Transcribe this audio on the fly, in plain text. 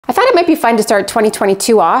I thought it might be fun to start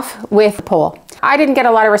 2022 off with a poll. I didn't get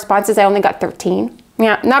a lot of responses. I only got 13.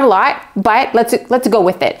 Yeah, not a lot, but let's go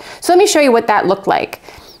with it. So let me show you what that looked like.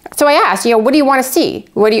 So I asked, you know, what do you want to see?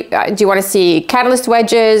 What do you want to see? Catalyst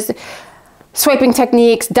wedges, swiping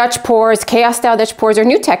techniques, Dutch pours, chaos style Dutch pours, or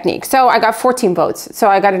new techniques. So I got 14 votes. So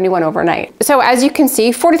I got a new one overnight. So as you can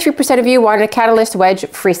see, 43% of you wanted a catalyst wedge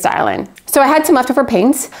freestylin. So I had some leftover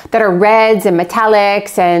paints that are reds and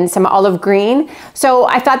metallics and some olive green. So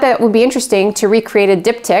I thought that it would be interesting to recreate a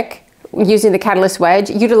diptych using the catalyst wedge,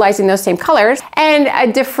 utilizing those same colors, and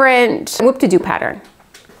a different whip-to-do pattern.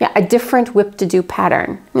 Yeah, a different whip-to-do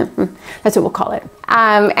pattern. That's what we'll call it.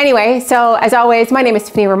 Anyway, so as always, my name is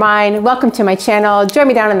Tiffany Romine. Welcome to my channel. Join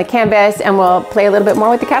me down on the canvas and we'll play a little bit more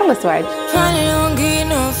with the catalyst wedge. Finally don't get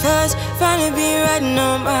no fuss, finally be riding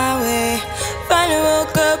on my way. Finally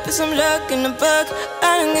woke up with some luck in the book.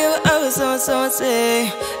 I don't give a what so say.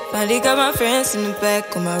 Finally got my friends in the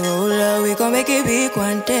back of my roller. We gon' make it big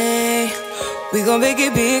one day. We gon' make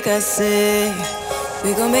it big, I say.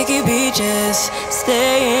 We gon' make it big, just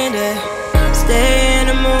stay in there. Stay in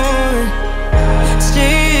the moment.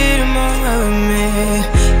 Stay in the moment with me.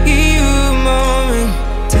 Give you a moment.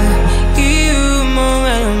 Give you a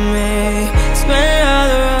moment with me. Smell all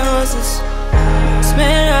the roses.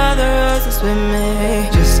 Smell all the roses with me.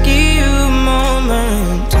 Just give you a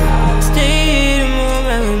moment. Stay in the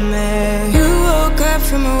moment with me. You woke up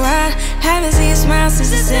from a while, haven't seen you smile since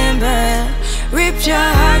December. Ripped your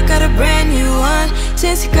heart, got a brand new one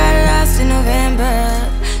since you got lost in November.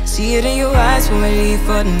 See it in your eyes when we leave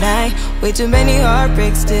for the night. Way too many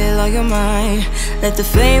heartbreaks still on your mind. Let the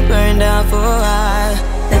flame burn down for a while.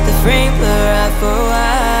 Let the flame blur out for a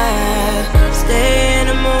while. Stay in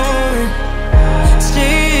the moment.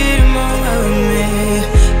 Stay in the moment with me.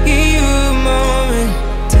 Give you a moment.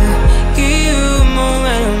 Give you a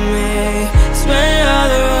moment with me. Smell all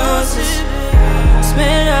the roses.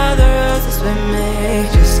 Smell all the roses with me.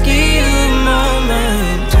 Just give you a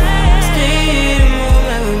moment. Stay in the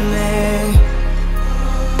moment with me. Give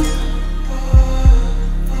you a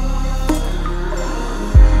moment.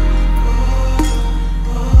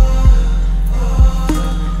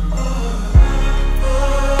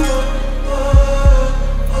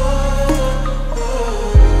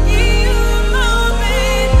 Be in the moment with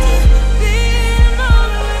me.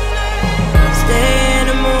 Stay in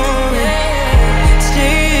the moment.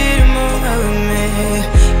 Stay in the moment with me.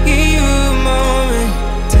 Give you a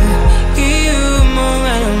moment. Give you a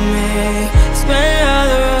moment with me. Smell all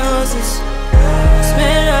the roses.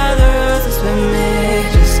 Smell all the roses with me.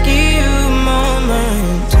 Just give you a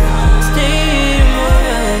moment. Stay in the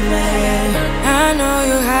moment with me. I know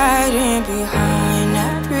you're hiding behind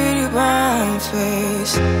that pretty brown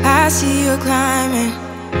face. I see you climbing.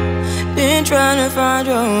 Been trying to find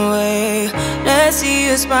your way. Let's see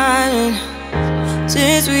you smiling.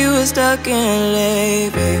 Since we were stuck in LA,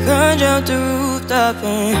 babe, come jump the rooftop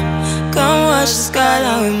and come watch the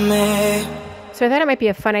skyline with me. So I thought it might be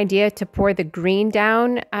a fun idea to pour the green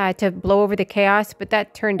down to blow over the chaos, but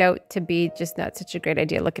that turned out to be just not such a great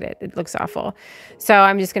idea. Look at it. It looks awful. So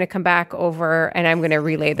I'm just going to come back over and I'm going to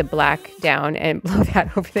relay the black down and blow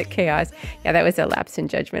that over the chaos. Yeah, that was a lapse in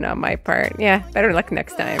judgment on my part. Yeah, better luck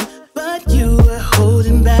next time. But you were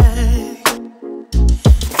holding back.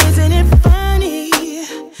 Isn't it funny?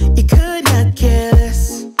 You could not care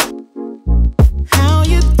less. How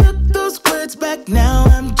you took those words back, now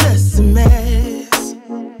I'm just a mess.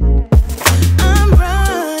 I'm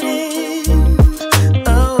running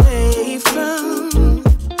away from.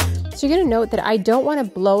 So you're going to note that I don't want to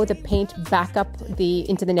blow the paint back up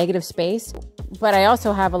into the negative space, but I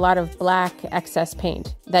also have a lot of black excess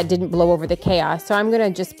paint that didn't blow over the chaos. So I'm going to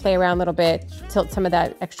just play around a little bit, tilt some of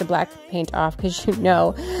that extra black paint off, because you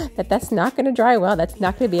know that that's not going to dry well. That's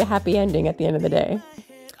not going to be a happy ending at the end of the day.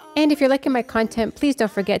 And if you're liking my content, please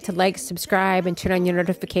don't forget to like, subscribe, and turn on your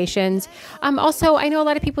notifications. Also, I know a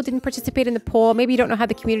lot of people didn't participate in the poll. Maybe you don't know how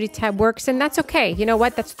the community tab works, and that's okay. You know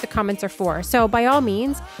what? That's what the comments are for. So by all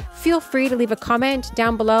means, feel free to leave a comment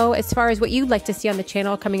down below as far as what you'd like to see on the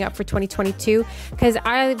channel coming up for 2022, because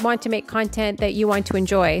I want to make content that you want to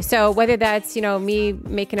enjoy. So whether that's, you know, me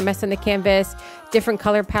making a mess on the canvas, different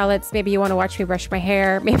color palettes, maybe you want to watch me brush my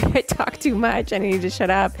hair, maybe I talk too much, I need to shut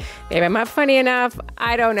up, maybe I'm not funny enough,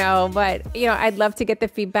 I don't know, but you know, I'd love to get the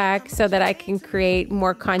feedback so that I can create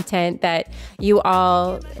more content that you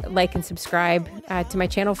all like and subscribe to my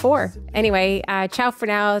channel for. Anyway, ciao for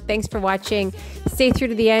now. Thanks for watching. Stay through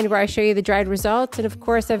to the end where I show you the dried results, and of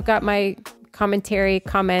course I've got my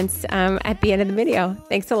comments at the end of the video.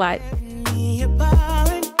 Thanks a lot.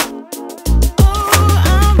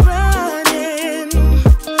 I'm running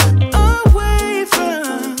away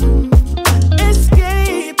from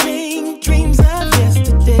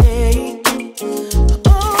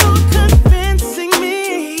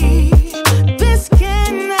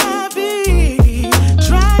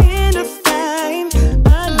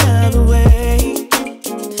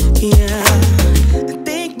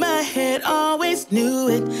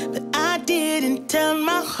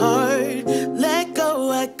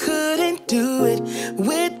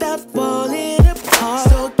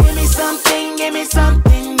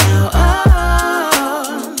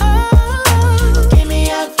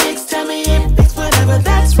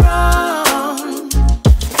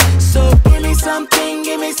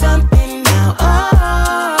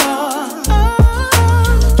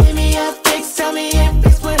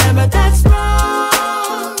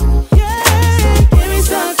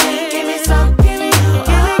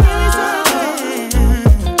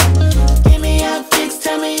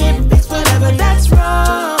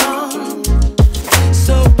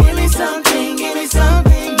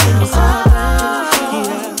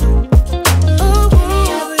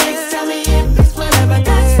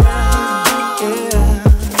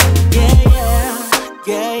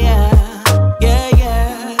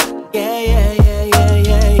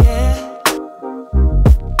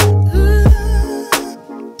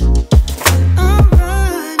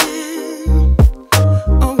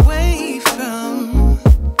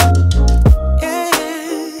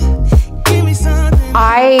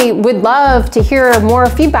I would love to hear more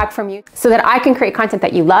feedback from you so that I can create content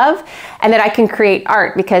that you love and that I can create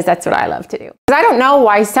art, because that's what I love to do. I don't know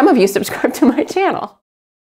why some of you subscribe to my channel.